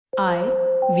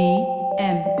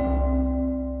IVM.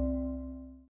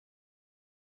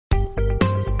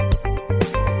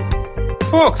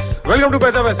 Folks, welcome to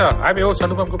Paisa Vaisa. I'm your host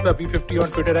Anupam Gupta, B50 on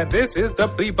Twitter, and this is the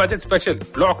pre-budget special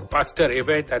blockbuster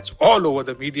event that's all over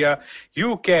the media.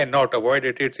 You cannot avoid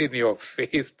it. It's in your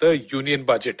face, the union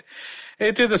budget.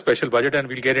 It is a special budget, and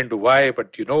we'll get into why,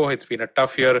 but you know, it's been a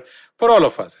tough year for all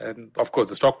of us. And of course,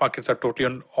 the stock markets are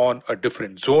totally on a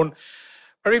different zone.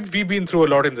 But we've been through a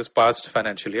lot in this past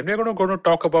financially, and we're going to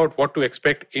talk about what to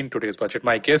expect in today's budget.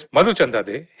 My guest, Madhu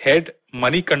Chandade, head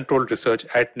money control research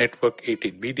at Network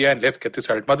 18 Media. And let's get this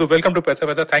started. Madhu, welcome to Paisa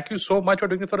Vaisa. Thank you so much for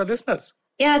doing this for our listeners.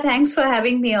 Yeah, thanks for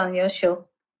having me on your show.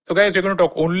 So guys, we're going to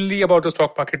talk only about the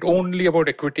stock market, only about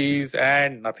equities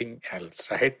and nothing else,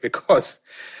 right? Because,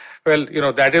 well, you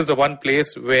know, that is the one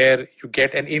place where you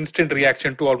get an instant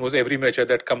reaction to almost every measure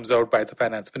that comes out by the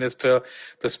finance minister.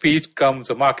 The speech comes,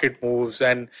 the market moves.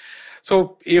 And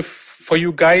so if for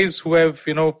you guys who have,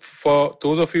 you know, for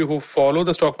those of you who follow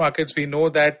the stock markets, we know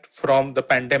that from the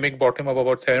pandemic bottom of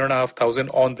about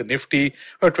 7,500 on the Nifty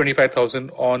or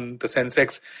 25,000 on the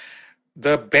Sensex,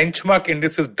 the benchmark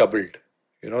indices doubled.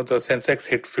 You know, the Sensex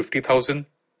hit 50,000.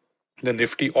 The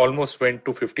Nifty almost went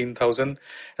to 15,000. And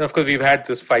of course, we've had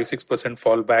this 5-6%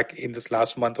 fallback in this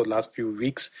last month or last few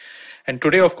weeks. And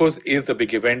today, of course, is the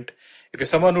big event. If you're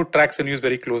someone who tracks the news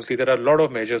very closely, there are a lot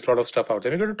of measures, a lot of stuff out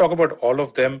there. We're going to talk about all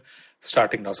of them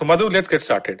starting now. So, Madhu, let's get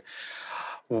started.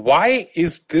 Why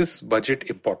is this budget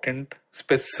important,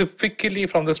 specifically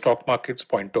from the stock market's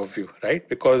point of view, right?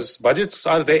 Because budgets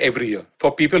are there every year.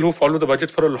 For people who follow the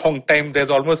budget for a long time, there's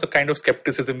almost a kind of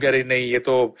skepticism. Nahi, ye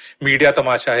to media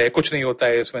tamasha hai, kuch nahi hota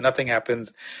hai isme, nothing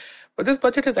happens. But this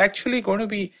budget is actually going to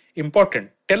be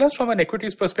important. Tell us from an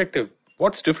equities perspective,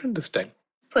 what's different this time?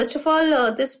 First of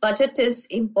all, this budget is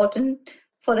important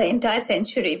for the entire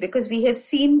century because we have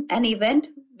seen an event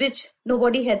which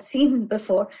nobody had seen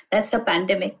before. That's the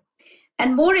pandemic.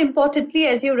 And more importantly,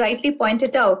 as you rightly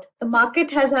pointed out, the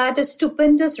market has had a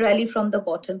stupendous rally from the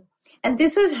bottom. And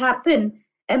this has happened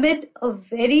amid a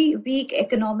very weak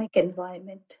economic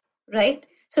environment, right?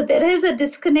 So there is a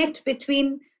disconnect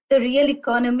between the real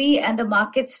economy and the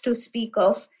markets to speak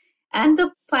of. And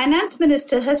the finance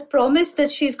minister has promised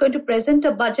that she's going to present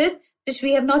a budget which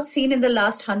we have not seen in the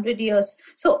last 100 years.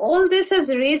 So all this has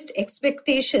raised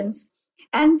expectations.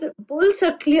 And the bulls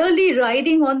are clearly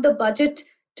riding on the budget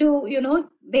to, you know,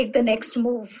 make the next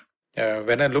move.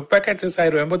 When I look back at this, I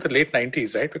remember the late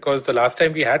 90s, right? Because the last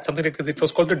time we had something like this, it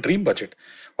was called the Dream Budget.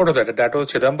 What was that? That was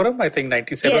Chidambaram, I think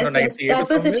 97 or 98. Yes, that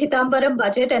was the Chidambaram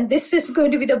budget, and this is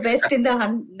going to be the best in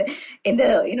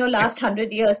the last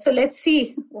 100 years. So let's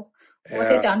see what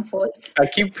it unfolds. I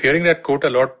keep hearing that quote a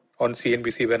lot on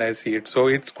CNBC when I see it. So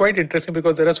it's quite interesting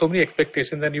because there are so many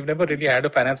expectations and you've never really had a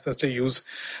finance minister use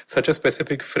such a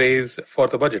specific phrase for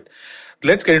the budget.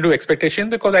 Let's get into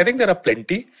expectations because I think there are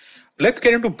plenty. Let's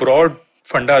get into broad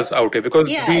fundas out here because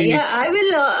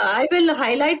I will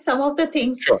highlight some of the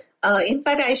things. Sure. In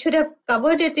fact, I should have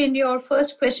covered it in your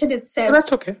first question itself.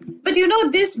 That's okay. But you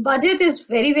know, this budget is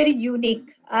very, very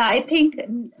unique. I think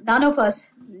none of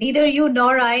us, neither you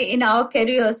nor I in our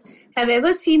careers, have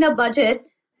ever seen a budget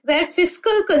where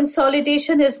fiscal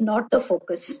consolidation is not the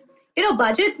focus. You know,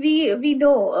 budget, we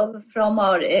know from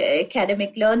our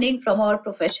academic learning, from our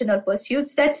professional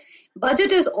pursuits, that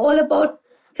budget is all about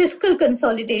fiscal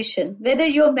consolidation, whether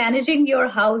you're managing your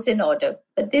house in order.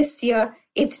 But this year,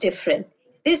 it's different.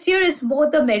 This year is more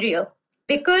the merrier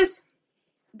because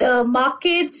the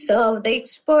markets, the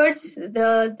experts,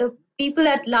 the people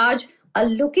at large are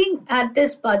looking at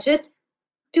this budget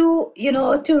to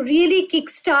really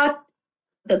kickstart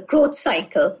the growth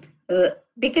cycle,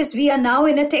 because we are now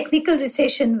in a technical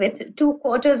recession with 2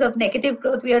 quarters of negative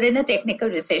growth. We are in a technical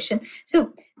recession.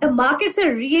 So the markets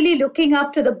are really looking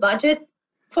up to the budget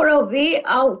for a way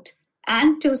out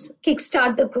and to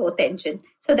kickstart the growth engine.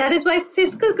 So that is why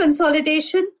fiscal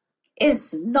consolidation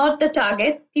is not the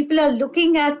target. People are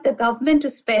looking at the government to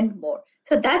spend more.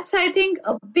 So that's, I think,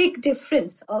 a big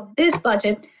difference of this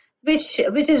budget, which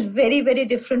is very, very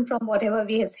different from whatever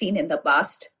we have seen in the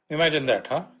past. Imagine that,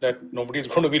 huh? That nobody's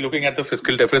going to be looking at the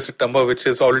fiscal deficit number, which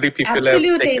is already people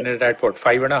Absolutely. have taken it at what,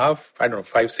 5.5%? I don't know,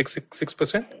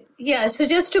 6%? Yeah. So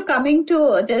just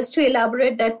to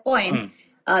elaborate that point,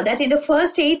 that in the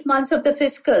first 8 months of the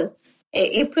fiscal,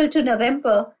 April to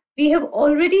November, we have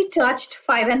already touched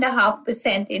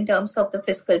 5.5% in terms of the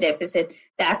fiscal deficit.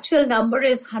 The actual number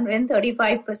is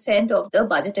 135% of the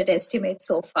budgeted estimate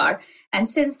so far. And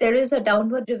since there is a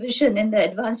downward revision in the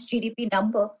advanced GDP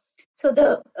number, so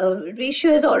the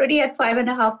ratio is already at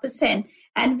 5.5%,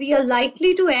 and we are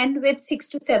likely to end with 6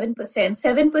 to 7%.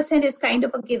 7% is kind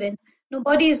of a given.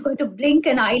 Nobody is going to blink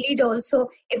an eyelid also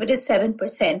if it is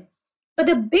 7%. But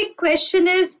the big question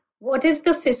is, what is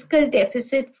the fiscal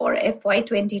deficit for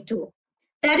FY22?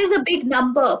 That is a big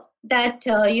number that,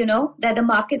 that the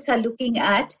markets are looking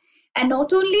at. And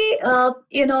not only,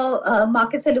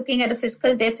 markets are looking at the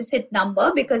fiscal deficit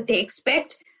number because they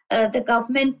expect the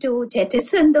government to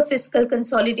jettison the fiscal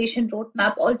consolidation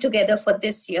roadmap altogether for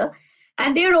this year.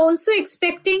 And they are also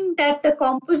expecting that the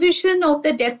composition of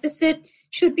the deficit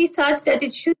should be such that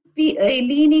it should be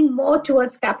leaning more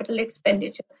towards capital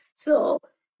expenditure. So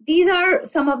these are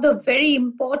some of the very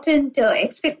important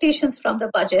expectations from the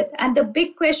budget. And the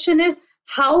big question is,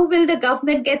 how will the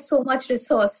government get so much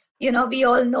resource? We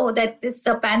all know that this is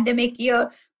a pandemic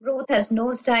year. Growth has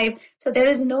nosedived, so there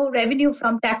is no revenue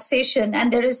from taxation,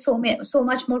 and there is so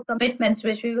much more commitments,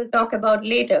 which we will talk about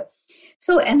later.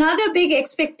 So another big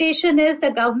expectation is the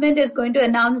government is going to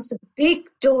announce big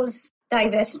dose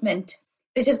divestment,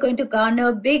 which is going to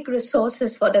garner big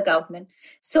resources for the government.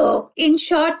 So in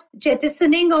short,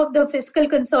 jettisoning of the fiscal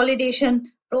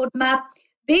consolidation roadmap,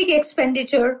 big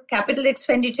expenditure, capital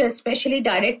expenditure, especially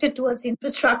directed towards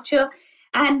infrastructure,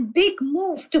 and big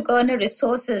move to garner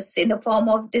resources in the form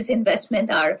of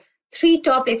disinvestment are three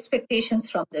top expectations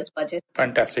from this budget.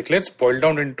 Fantastic. Let's boil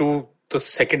down into the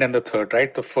second and the third,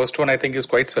 right? The first one I think is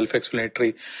quite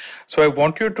self-explanatory. So I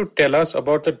want you to tell us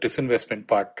about the disinvestment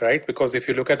part, right? Because if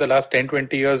you look at the last 10,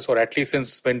 20 years, or at least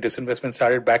since when disinvestment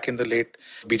started back in the late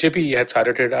BJP had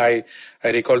started it, I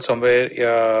recall somewhere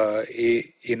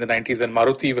in the 90s when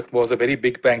Maruti was a very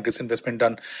big bang disinvestment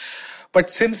done. But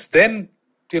since then,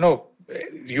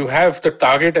 you have the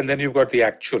target and then you've got the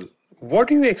actual. What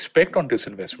do you expect on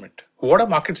disinvestment? What are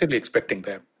markets really expecting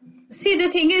there? See, the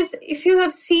thing is, if you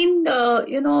have seen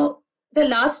the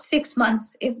last 6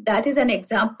 months, if that is an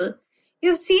example,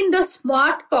 you've seen the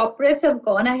smart corporates have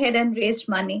gone ahead and raised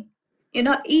money.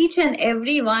 Each and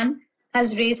every one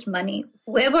has raised money.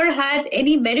 Whoever had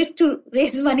any merit to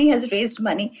raise money has raised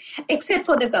money, except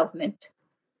for the government.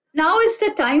 Now is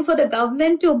the time for the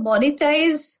government to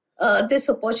monetize this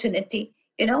opportunity,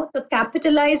 to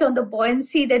capitalize on the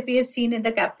buoyancy that we have seen in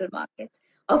the capital markets.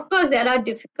 Of course, there are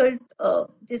difficult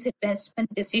disinvestment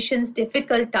decisions,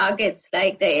 difficult targets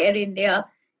like the Air India,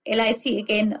 LIC.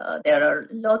 Again, there are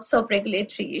lots of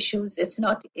regulatory issues.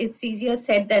 It's easier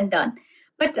said than done.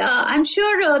 But I'm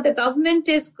sure the government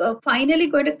is finally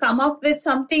going to come up with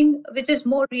something which is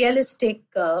more realistic,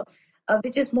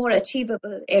 which is more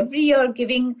achievable. Every year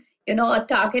giving a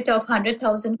target of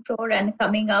 100,000 crore and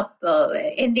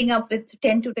ending up with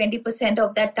 10 to 20%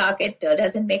 of that target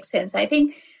doesn't make sense. I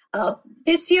think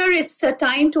this year it's a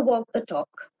time to walk the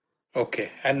talk.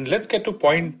 Okay, and let's get to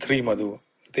point 3, Madhu,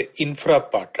 the infra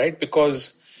part, right?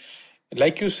 Because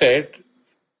like you said,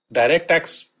 direct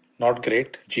tax, not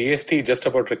great. GST just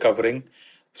about recovering.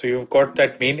 So you've got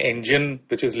that main engine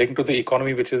which is linked to the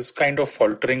economy, which is kind of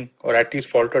faltering, or at least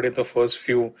faltered in the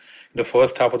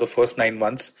first half of the first 9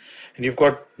 months. And you've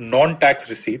got non-tax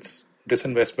receipts,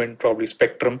 disinvestment, probably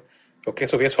spectrum. Okay,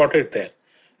 so we are sorted there.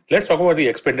 Let's talk about the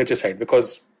expenditure side,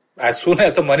 because as soon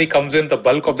as the money comes in, the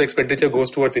bulk of the expenditure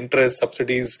goes towards interest,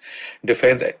 subsidies,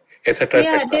 defense, etc.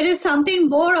 Yeah, there is something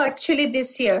more actually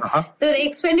this year. The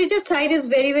expenditure side is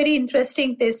very, very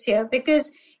interesting this year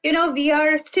because we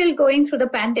are still going through the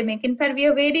pandemic. In fact, we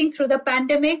are wading through the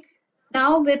pandemic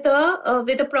now with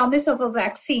a promise of a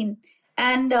vaccine.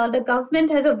 And the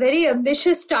government has a very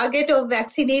ambitious target of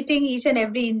vaccinating each and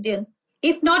every Indian.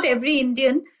 If not every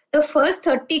Indian, the first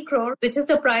 30 crore, which is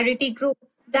the priority group,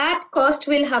 that cost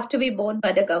will have to be borne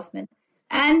by the government.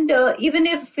 And even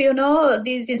if,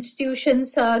 these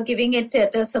institutions are giving it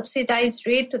at a subsidized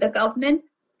rate to the government,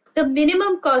 the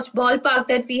minimum cost ballpark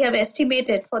that we have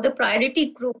estimated for the priority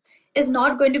group is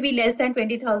not going to be less than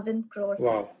 20,000 crore.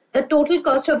 Wow. The total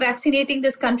cost of vaccinating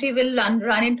this country will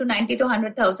run into 90 to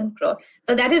 100,000 crore.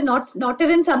 So that is not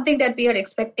even something that we are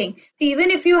expecting. So even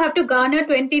if you have to garner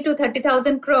 20 to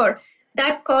 30,000 crore,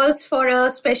 that calls for a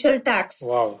special tax.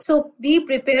 Wow. So be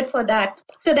prepared for that.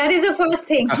 So that is the first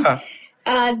thing.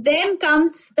 Then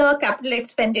comes the capital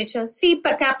expenditure. See,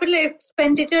 capital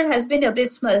expenditure has been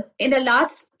abysmal. In the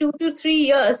last 2 to 3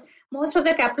 years, most of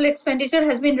the capital expenditure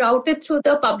has been routed through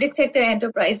the public sector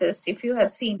enterprises, if you have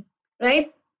seen,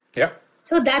 right? Yeah.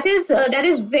 So that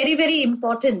is very, very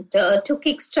important to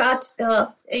kickstart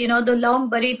the long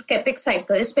buried capex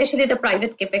cycle, especially the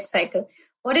private capex cycle.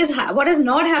 What has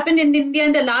not happened in India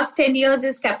in the last 10 years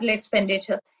is capital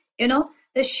expenditure.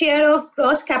 The share of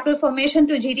gross capital formation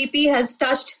to GDP has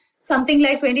touched something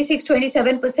like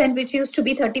 26-27%, which used to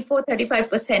be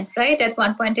 34-35%, right, at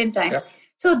one point in time. Yeah.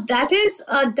 So that is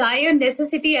a dire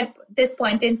necessity at this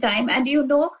point in time. And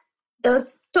the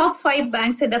top 5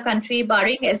 banks in the country,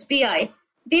 barring SBI,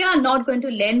 they are not going to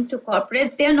lend to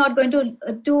corporates. They are not going to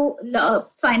do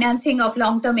financing of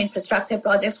long-term infrastructure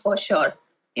projects for sure.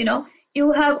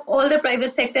 You have all the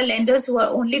private sector lenders who are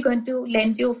only going to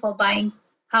lend you for buying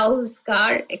house,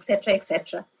 car, etc.,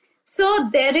 etc. So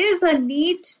there is a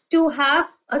need to have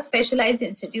a specialized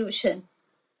institution,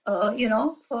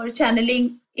 for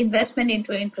channeling investment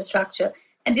into infrastructure.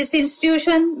 And this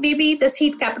institution, maybe the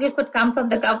seed capital could come from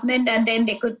the government, and then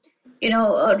they could,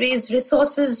 raise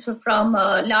resources from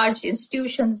large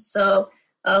institutions,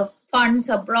 funds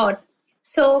abroad.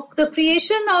 So the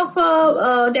creation of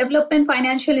a development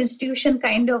financial institution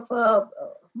kind of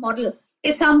model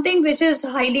is something which is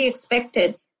highly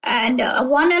expected. And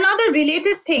another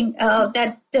related thing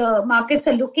that markets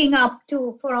are looking up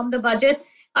to from the budget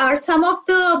are some of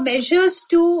the measures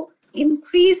to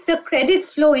increase the credit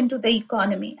flow into the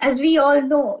economy. As we all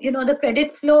know, the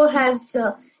credit flow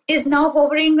is now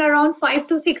hovering around 5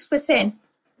 to 6%.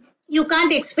 You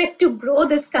can't expect to grow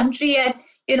this country at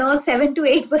 7 to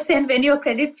 8% when your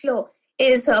credit flow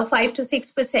is 5 to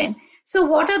 6%. So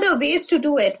what are the ways to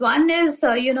do it? One is,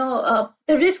 the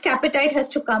risk appetite has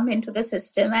to come into the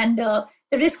system, and the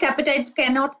risk appetite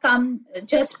cannot come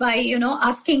just by,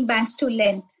 asking banks to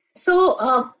lend. So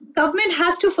government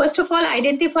has to, first of all,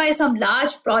 identify some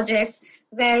large projects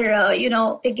where,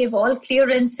 they give all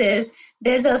clearances,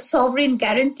 there's a sovereign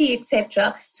guarantee,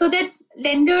 etc., so that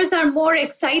lenders are more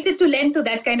excited to lend to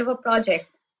that kind of a project.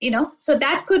 So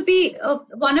that could be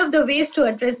one of the ways to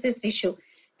address this issue.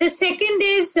 The second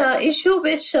is issue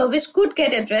which could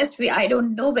get addressed. I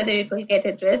don't know whether it will get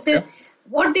addressed. Is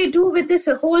what they do with this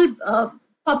whole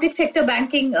public sector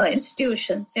banking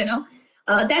institutions.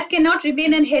 That cannot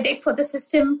remain a headache for the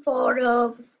system for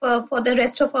the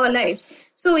rest of our lives.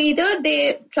 So either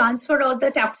they transfer all the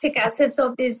toxic assets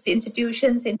of these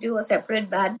institutions into a separate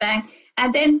bad bank,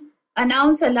 and then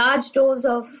announce a large dose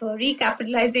of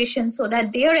recapitalization so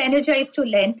that they are energized to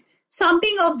lend.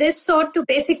 Something of this sort to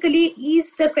basically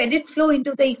ease the credit flow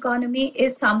into the economy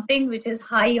is something which is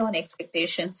high on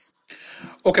expectations.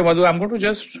 Okay, Madhu, I'm going to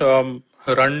just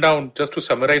run down, just to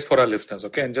summarize for our listeners,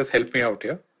 okay, and just help me out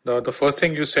here. The first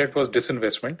thing you said was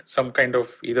disinvestment, some kind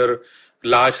of either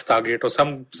large target or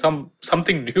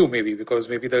something new maybe, because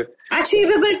maybe the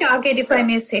achievable target, if I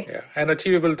may say. Yeah, an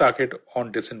achievable target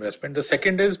on disinvestment. The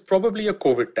second is probably a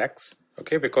COVID tax,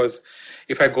 okay, because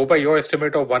if I go by your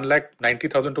estimate of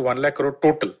 1,90,000 to 1 lakh crore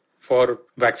total for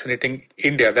vaccinating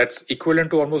India, that's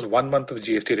equivalent to almost 1 month of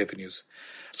GST revenues.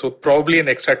 So probably an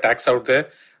extra tax out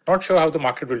there. Not sure how the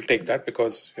market will take that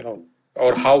because,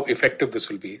 or how effective this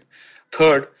will be.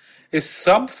 Third is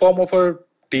some form of a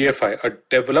DFI, a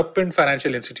development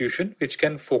financial institution, which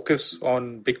can focus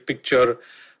on big picture,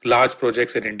 large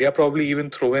projects in India, probably even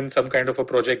throw in some kind of a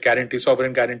project guarantee,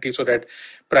 sovereign guarantee, so that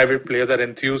private players are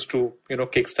enthused to,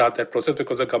 kickstart that process,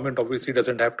 because the government obviously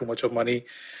doesn't have too much of money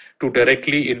to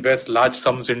directly invest large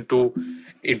sums into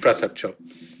infrastructure.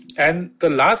 And the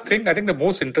last thing, I think the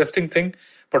most interesting thing,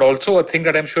 but also a thing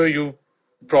that I'm sure you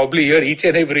probably hear each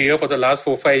and every year for the last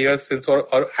 4-5 years since,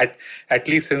 or at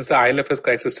least since the IL&FS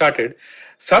crisis started,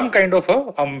 some kind of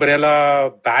a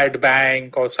umbrella bad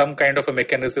bank or some kind of a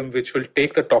mechanism which will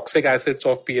take the toxic assets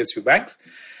of PSU banks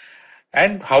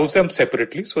and house them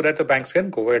separately so that the banks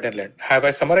can go ahead and lend. Have I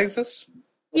summarized this?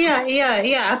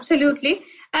 Yeah, absolutely.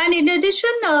 And in addition,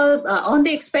 on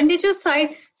the expenditure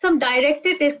side, some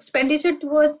directed expenditure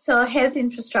towards health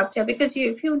infrastructure, because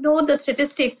if you know the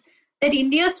statistics, that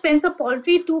India spends a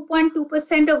paltry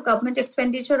 2.2% of government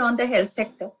expenditure on the health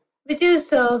sector, which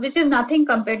is nothing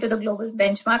compared to the global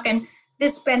benchmark. And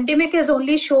this pandemic has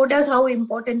only showed us how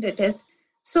important it is.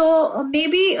 So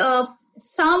maybe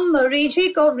some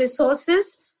rejig of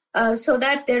resources so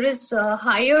that there is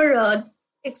higher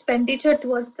expenditure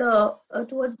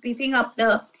towards beefing up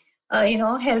the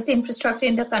health infrastructure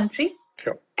in the country.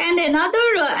 Sure. And another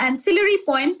ancillary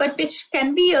point, but which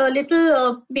can be a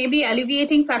little maybe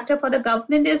alleviating factor for the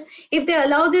government, is if they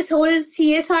allow this whole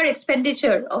CSR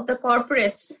expenditure of the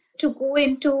corporates to go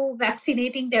into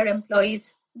vaccinating their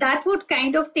employees. That would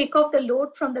kind of take off the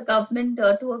load from the government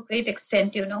to a great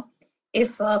extent,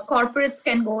 if corporates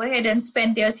can go ahead and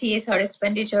spend their CSR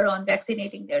expenditure on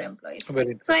vaccinating their employees.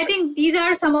 So I think these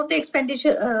are some of the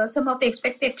expenditure, some of the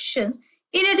expectations.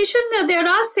 In addition, there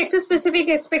are sector-specific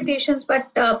expectations,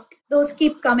 but those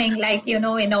keep coming, like, in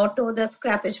auto, the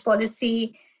scrappage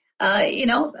policy,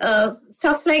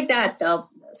 stuffs like that.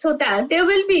 So that there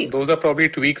will be. Those are probably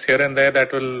tweaks here and there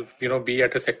that will, be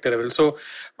at a sector level. So.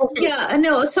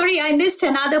 Sorry, I missed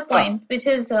another point, which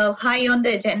is high on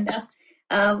the agenda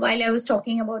while I was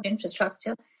talking about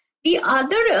infrastructure. The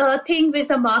other thing which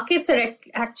the markets are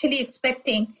actually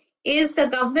expecting is the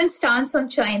government stance on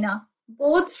China,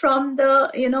 both from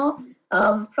the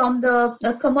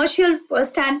commercial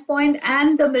standpoint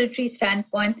and the military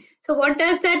standpoint. So what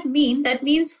does that mean? That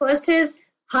means first is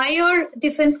higher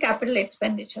defense capital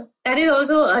expenditure. That is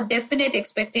also a definite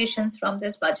expectations from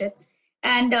this budget,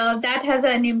 and that has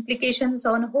an implications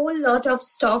on a whole lot of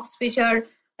stocks which are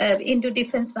into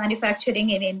defense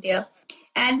manufacturing in India.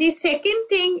 And the second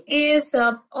thing is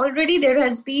already there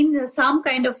has been some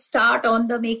kind of start on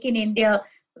the Make in India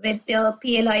with the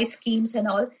PLI schemes and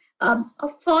all. A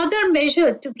further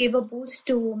measure to give a boost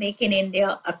to Make in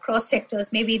India across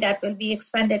sectors, maybe that will be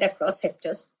expanded across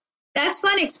sectors. That's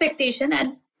one expectation.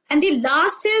 And the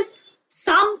last is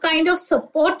some kind of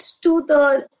support to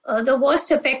the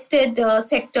worst affected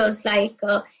sectors like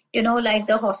like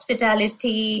the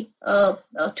hospitality,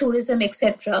 tourism,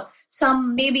 etc.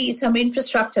 Maybe some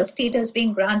infrastructure status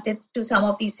being granted to some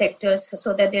of these sectors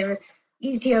so that there are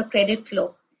easier credit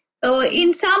flow. So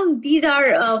in sum, these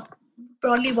are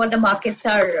broadly what the markets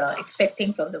are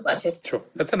expecting from the budget. Sure.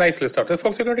 That's a nice list out there.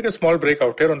 Folks, we're going to take a small break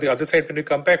out here. On the other side, when we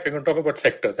come back, we're going to talk about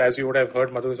sectors. As you would have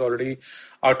heard, Madhu has already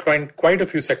outlined quite a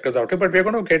few sectors out here, but we're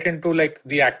going to get into like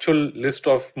the actual list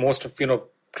of most of,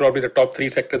 probably the top 3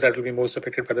 sectors that will be most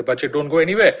affected by the budget. Don't go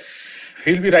anywhere.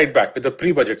 We'll be right back with the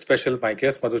pre-budget special. My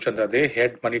guest, Madhu Chandra De,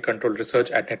 Head Money Control Research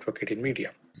at Network 18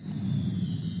 Media.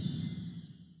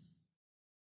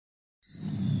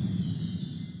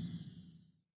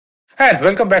 And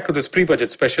welcome back to this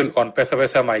pre-budget special on Paisa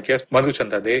Vaisa. My guest, Madhu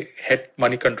Chandra De, Head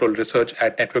Money Control Research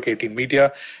at Network 18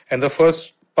 Media. And the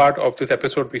first part of this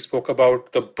episode, we spoke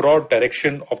about the broad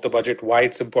direction of the budget, why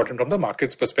it's important from the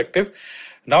market's perspective.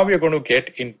 Now we are going to get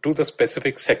into the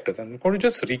specific sectors. And I'm going to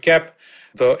just recap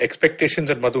the expectations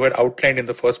that Madhu had outlined in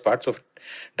the first part. So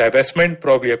divestment,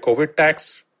 probably a COVID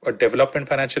tax, a development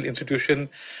financial institution,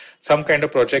 some kind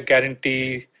of project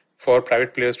guarantee for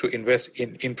private players to invest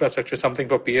in infrastructure, something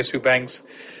for PSU banks,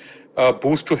 a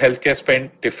boost to healthcare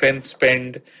spend, defense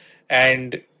spend,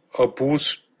 and a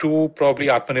boost to probably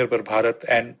Atmanirbhar Bharat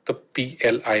and the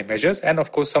PLI measures, and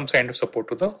of course some kind of support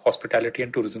to the hospitality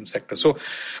and tourism sector. So,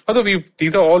 Madhu,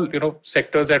 these are all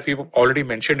sectors that we've already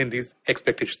mentioned in these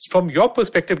expectations. From your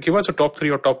perspective, give us a top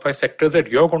 3 or top 5 sectors that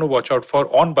you're going to watch out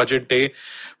for on budget day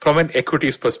from an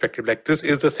equities perspective. Like, this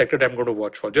is the sector that I'm going to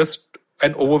watch for. Just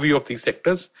an overview of these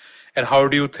sectors, and how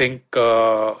do you think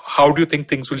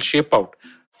things will shape out?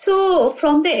 So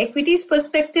from the equities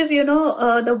perspective,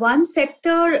 the one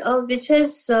sector which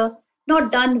has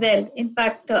not done well, in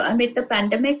fact, amid the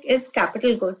pandemic, is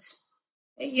capital goods.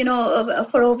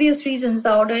 For obvious reasons,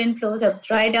 the order inflows have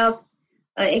dried up.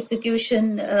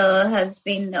 Execution has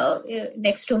been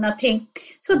next to nothing.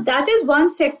 So that is one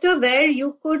sector where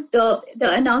you could, the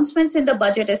announcements in the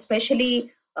budget,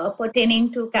 especially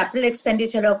pertaining to capital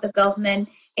expenditure of the government,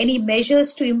 any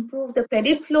measures to improve the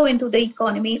credit flow into the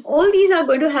economy, all these are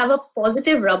going to have a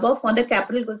positive rub-off on the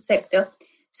capital goods sector.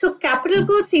 So capital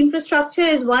goods infrastructure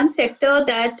is one sector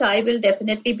that I will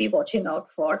definitely be watching out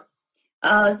for.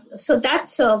 So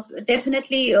that's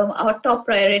definitely our top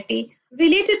priority.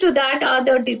 Related to that are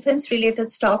the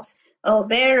defense-related stocks,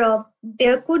 where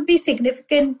there could be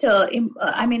significant,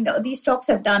 these stocks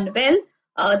have done well.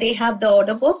 They have the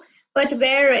order book, but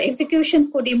where execution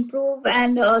could improve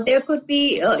and there could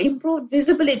be improved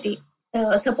visibility.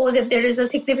 Suppose if there is a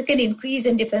significant increase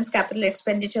in defense capital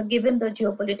expenditure, given the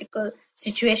geopolitical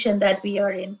situation that we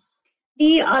are in.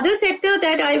 The other sector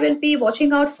that I will be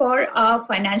watching out for are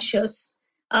financials,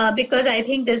 because I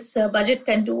think this budget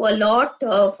can do a lot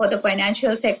for the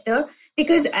financial sector,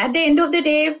 because at the end of the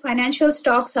day, financial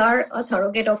stocks are a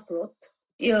surrogate of growth.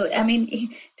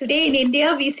 Today in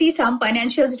India, we see some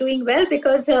financials doing well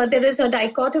because there is a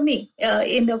dichotomy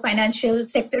in the financial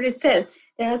sector itself.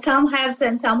 There are some haves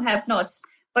and some have-nots.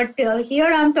 But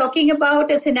here I'm talking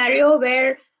about a scenario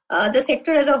where the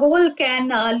sector as a whole can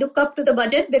look up to the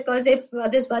budget, because if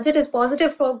this budget is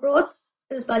positive for growth,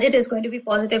 this budget is going to be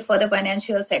positive for the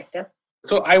financial sector.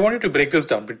 So I wanted to break this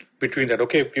down between that.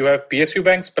 Okay, you have PSU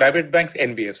banks, private banks,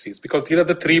 NBFCs, because these are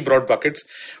the 3 broad buckets.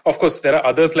 Of course, there are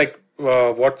others like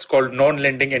what's called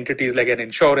non-lending entities like an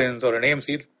insurance or an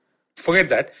AMC. Forget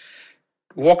that.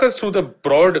 Walk us through the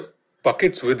broad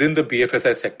buckets within the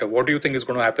BFSI sector. What do you think is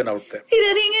going to happen out there? See,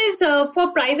 the thing is,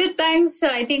 for private banks,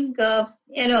 I think,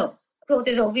 growth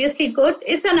is obviously good.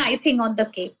 It's an icing on the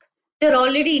cake. They're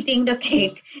already eating the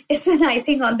cake. It's an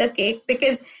icing on the cake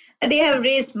because they have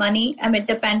raised money amid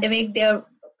the pandemic. Their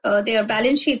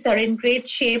balance sheets are in great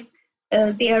shape.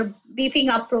 They are beefing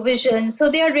up provisions. So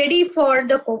they are ready for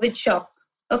the COVID shock.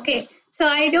 Okay. So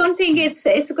I don't think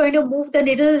it's going to move the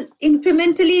needle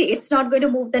incrementally. It's not going to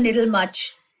move the needle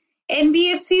much.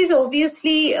 NBFCs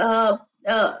obviously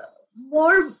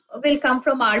more will come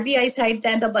from RBI side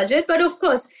than the budget. But of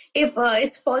course, if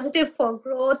it's positive for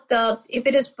growth, if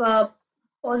it is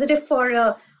positive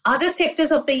for other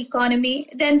sectors of the economy,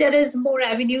 then there is more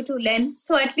avenue to lend.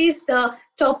 So at least the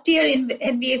top tier in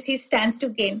NBFC stands to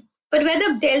gain. But where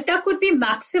the delta could be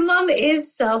maximum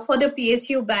is for the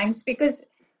PSU banks, because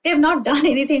they have not done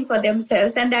anything for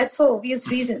themselves, and that's for obvious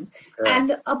reasons. Yeah.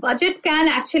 And a budget can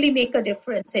actually make a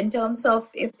difference in terms of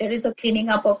if there is a cleaning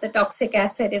up of the toxic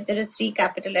asset, if there is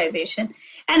recapitalization.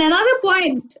 And another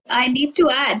point I need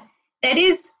to add, that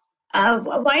is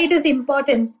why it is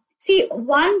important. See,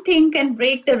 one thing can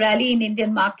break the rally in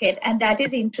Indian market, and that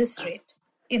is interest rate.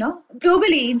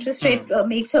 Globally, interest rate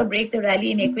makes or break the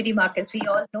rally in equity markets. We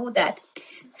all know that.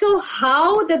 So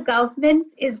how the government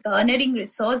is garnering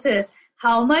resources,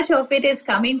 how much of it is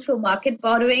coming through market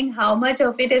borrowing, how much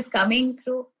of it is coming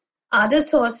through other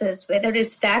sources, whether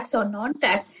it's tax or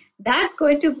non-tax, that's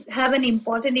going to have an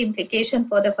important implication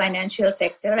for the financial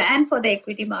sector and for the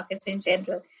equity markets in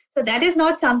general. So that is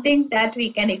not something that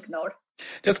we can ignore.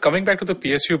 Just coming back to the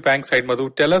PSU bank side, Madhu,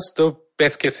 tell us the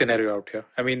best case scenario out here.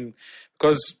 I mean,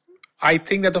 because I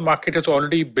think that the market has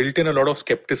already built in a lot of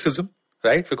skepticism,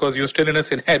 right? Because you're still in a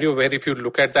scenario where if you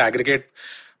look at the aggregate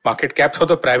market caps for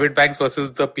the private banks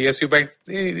versus the PSU banks,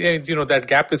 that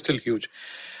gap is still huge.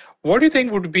 What do you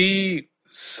think would be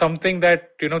something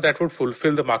that, that would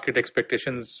fulfill the market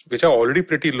expectations, which are already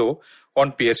pretty low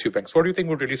on PSU banks? What do you think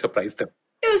would really surprise them?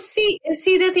 See,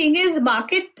 the thing is,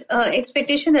 market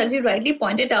expectation, as you rightly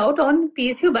pointed out, on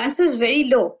PSU banks is very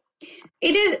low.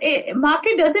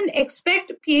 Market doesn't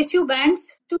expect PSU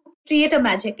banks to create a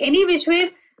magic. Any which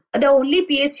ways, the only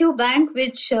PSU bank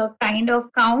which kind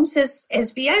of counts is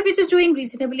SBI, which is doing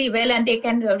reasonably well, and they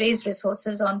can raise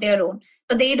resources on their own.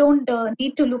 So they don't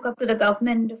need to look up to the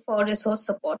government for resource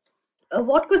support.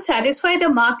 What could satisfy the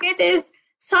market is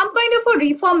some kind of a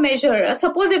reform measure.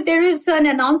 Suppose if there is an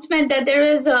announcement that there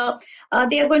is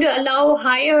they are going to allow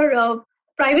higher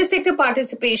private sector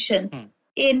participation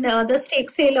in the stake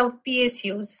sale of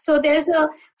PSUs. So there's a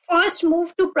first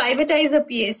move to privatize the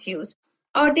PSUs,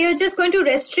 or they are just going to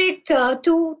restrict to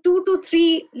 2 to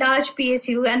 3 large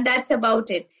PSU, and that's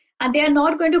about it. And they are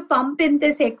not going to pump in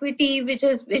this equity, which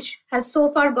has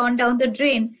so far gone down the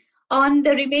drain, on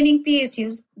the remaining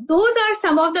PSUs. Those are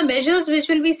some of the measures which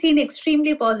will be seen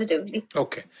extremely positively.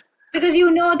 Okay. Because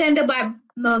then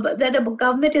the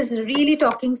government is really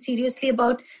talking seriously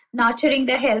about nurturing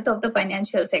the health of the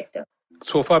financial sector.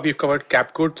 So far, we've covered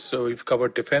cap goods, we've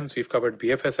covered defense, we've covered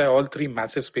BFSI, all three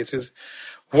massive spaces.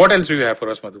 What else do you have for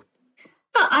us, Madhu?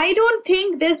 I don't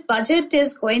think this budget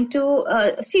is going to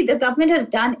the government has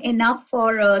done enough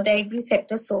for the agri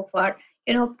sector so far.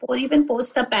 Even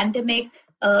post the pandemic,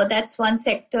 that's one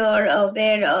sector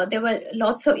where there were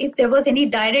lots of, if there was any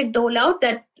direct dole out,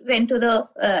 that went to the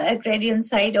agrarian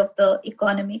side of the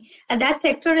economy. And that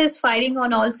sector is firing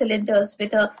on all cylinders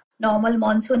with a normal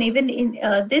monsoon. Even in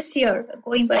this year,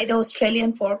 going by the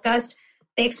Australian forecast,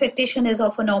 the expectation is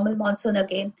of a normal monsoon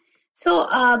again. So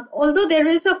although there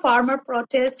is a farmer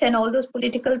protest and all those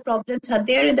political problems are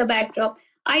there in the backdrop,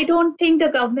 I don't think the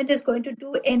government is going to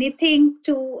do anything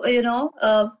to,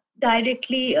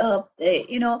 directly,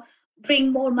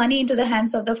 bring more money into the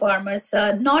hands of the farmers,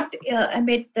 not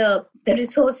amid the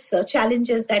resource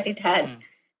challenges that it has.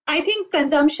 I think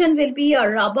consumption will be a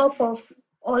rub-off of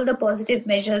all the positive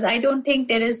measures. I don't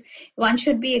think one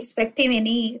should be expecting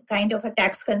any kind of a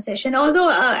tax concession. Although,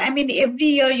 every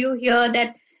year you hear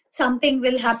that something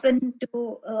will happen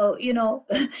to,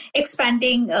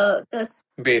 expanding the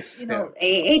base,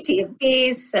 ATM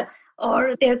base,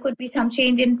 or there could be some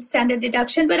change in standard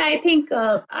deduction. But I think,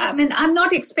 I'm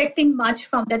not expecting much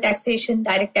from the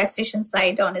direct taxation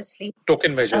side, honestly.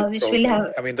 Token measures, which will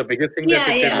have. The biggest thing that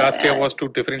we did last year was to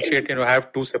differentiate,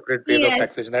 have two separate ways of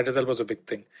taxation. That itself was a big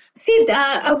thing. See,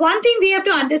 one thing we have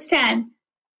to understand,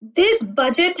 this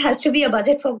budget has to be a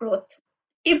budget for growth.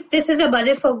 If this is a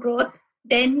budget for growth,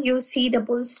 then you see the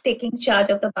bulls taking charge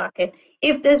of the market.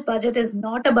 If this budget is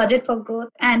not a budget for growth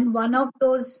and one of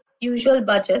those usual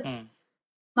budgets,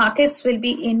 markets will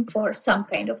be in for some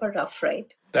kind of a rough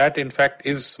ride. That, in fact,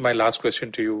 is my last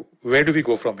question to you. Where do we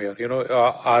go from here?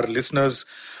 Our listeners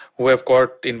who have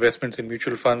got investments in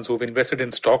mutual funds, who've invested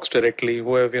in stocks directly,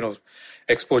 who have,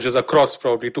 exposures across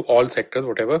probably to all sectors,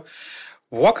 whatever.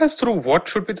 Walk us through what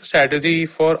should be the strategy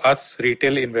for us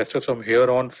retail investors from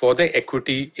here on for the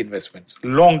equity investments,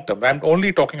 long term. I'm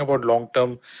only talking about long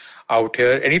term out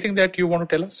here. Anything that you want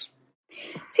to tell us?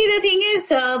 See, the thing is,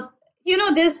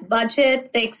 this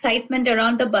budget, the excitement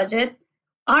around the budget,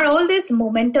 are all these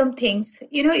momentum things.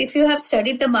 If you have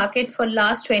studied the market for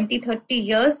last 20, 30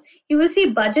 years, you will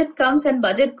see budget comes and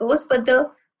budget goes, but the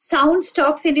sound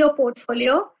stocks in your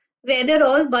portfolio, where they're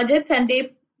all budgets and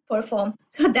they perform.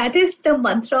 So that is the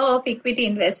mantra of equity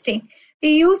investing.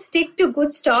 You stick to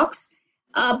good stocks,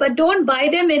 but don't buy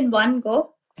them in one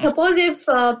go. Suppose if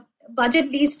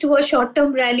budget leads to a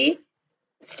short-term rally,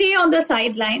 stay on the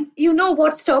sideline. You know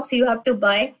what stocks you have to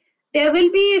buy. There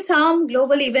will be some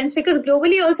global events, because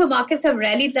globally also markets have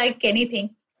rallied like anything.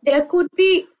 There could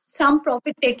be some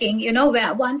profit taking,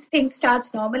 where once things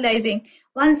starts normalizing,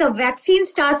 once the vaccine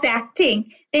starts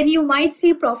acting, then you might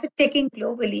see profit taking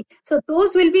globally. So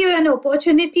those will be an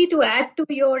opportunity to add to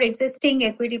your existing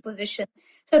equity position.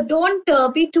 So don't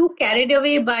be too carried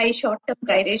away by short-term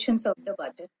gyrations of the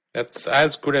budget. That's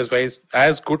as good advice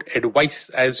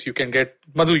as you can get.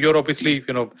 Madhu, you're obviously,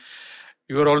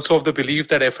 you are also of the belief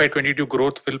that FY22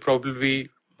 growth will probably be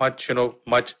much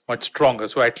stronger.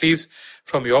 So at least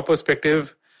from your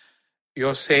perspective,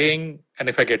 you're saying, and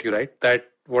if I get you right, that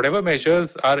whatever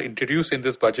measures are introduced in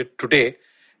this budget today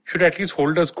should at least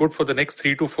hold us good for the next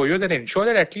 3 to 4 years and ensure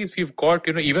that at least we've got,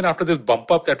 even after this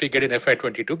bump up that we get in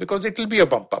FY22, because it will be a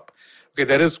bump up. Okay,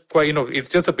 there is quite, it's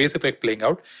just a base effect playing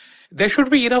out. There should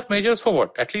be enough measures for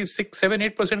what? At least 6, 7,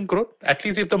 8% growth? At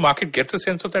least if the market gets a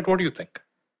sense of that, what do you think?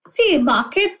 See,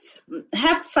 markets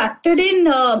have factored in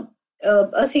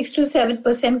a 6 to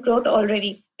 7% growth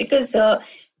already, because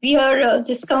we are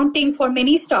discounting for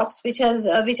many stocks which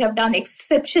have done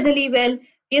exceptionally well.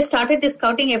 We have started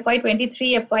discounting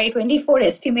FY23, FY24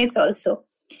 estimates also.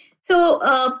 So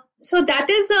that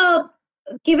is a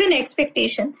given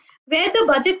expectation. Where the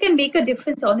budget can make a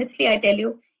difference, honestly, I tell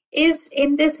you, is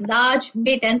in this large,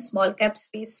 mid and small cap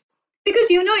space. Because,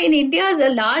 in India, the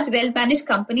large, well-managed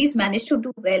companies manage to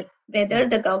do well. Whether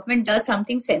the government does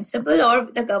something sensible or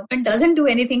the government doesn't do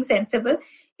anything sensible,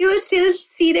 you will still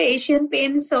see the Asian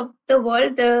Paints of the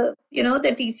world, the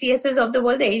TCSs of the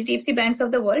world, the HDFC banks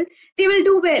of the world, they will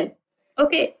do well.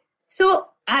 Okay. So,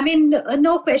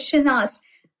 no question asked.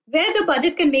 Where the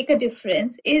budget can make a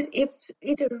difference is if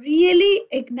it really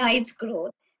ignites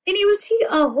growth. Then you will see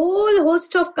a whole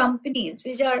host of companies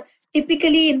which are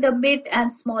typically in the mid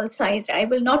and small size. I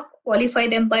will not qualify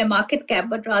them by market cap,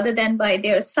 but rather than by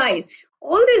their size.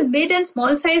 All these mid and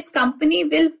small size company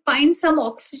will find some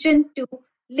oxygen to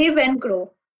live and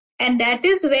grow. And that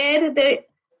is where the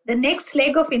next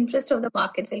leg of interest of the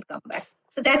market will come back.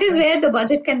 So that is where the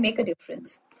budget can make a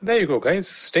difference. There you go, guys.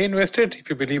 Stay invested if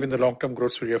you believe in the long-term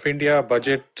growth story of India.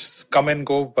 Budgets come and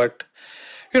go, but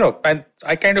and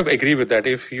I kind of agree with that.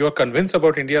 If you're convinced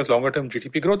about India's longer-term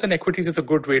GDP growth, then equities is a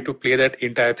good way to play that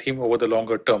entire theme over the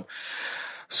longer term.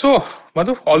 So,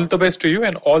 Madhu, all the best to you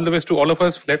and all the best to all of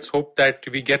us. Let's hope that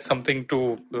we get something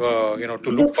to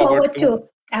look forward to.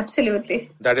 Absolutely.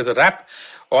 That is a wrap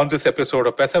on this episode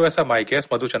of Paisa Vaisa. My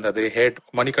guest, Madhu Chanda, they head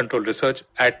Money Control Research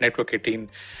at Network 18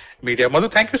 Media. Madhu,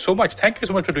 thank you so much. Thank you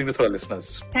so much for doing this for our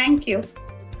listeners. Thank you.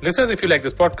 Listeners, if you like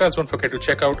this podcast, don't forget to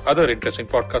check out other interesting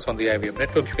podcasts on the IVM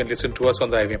network. You can listen to us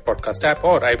on the IVM Podcast app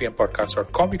or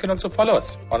ivmpodcast.com. You can also follow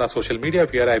us on our social media.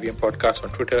 We are IVM Podcast on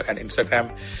Twitter and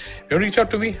Instagram. You can reach out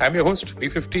to me. I'm your host,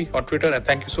 B50 on Twitter. And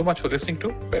thank you so much for listening to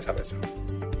Paisa Vaisa.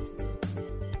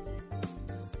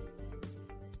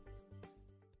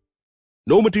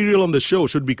 No material on the show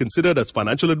should be considered as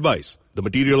financial advice. The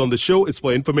material on the show is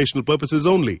for informational purposes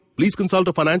only. Please consult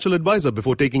a financial advisor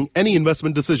before taking any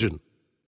investment decision.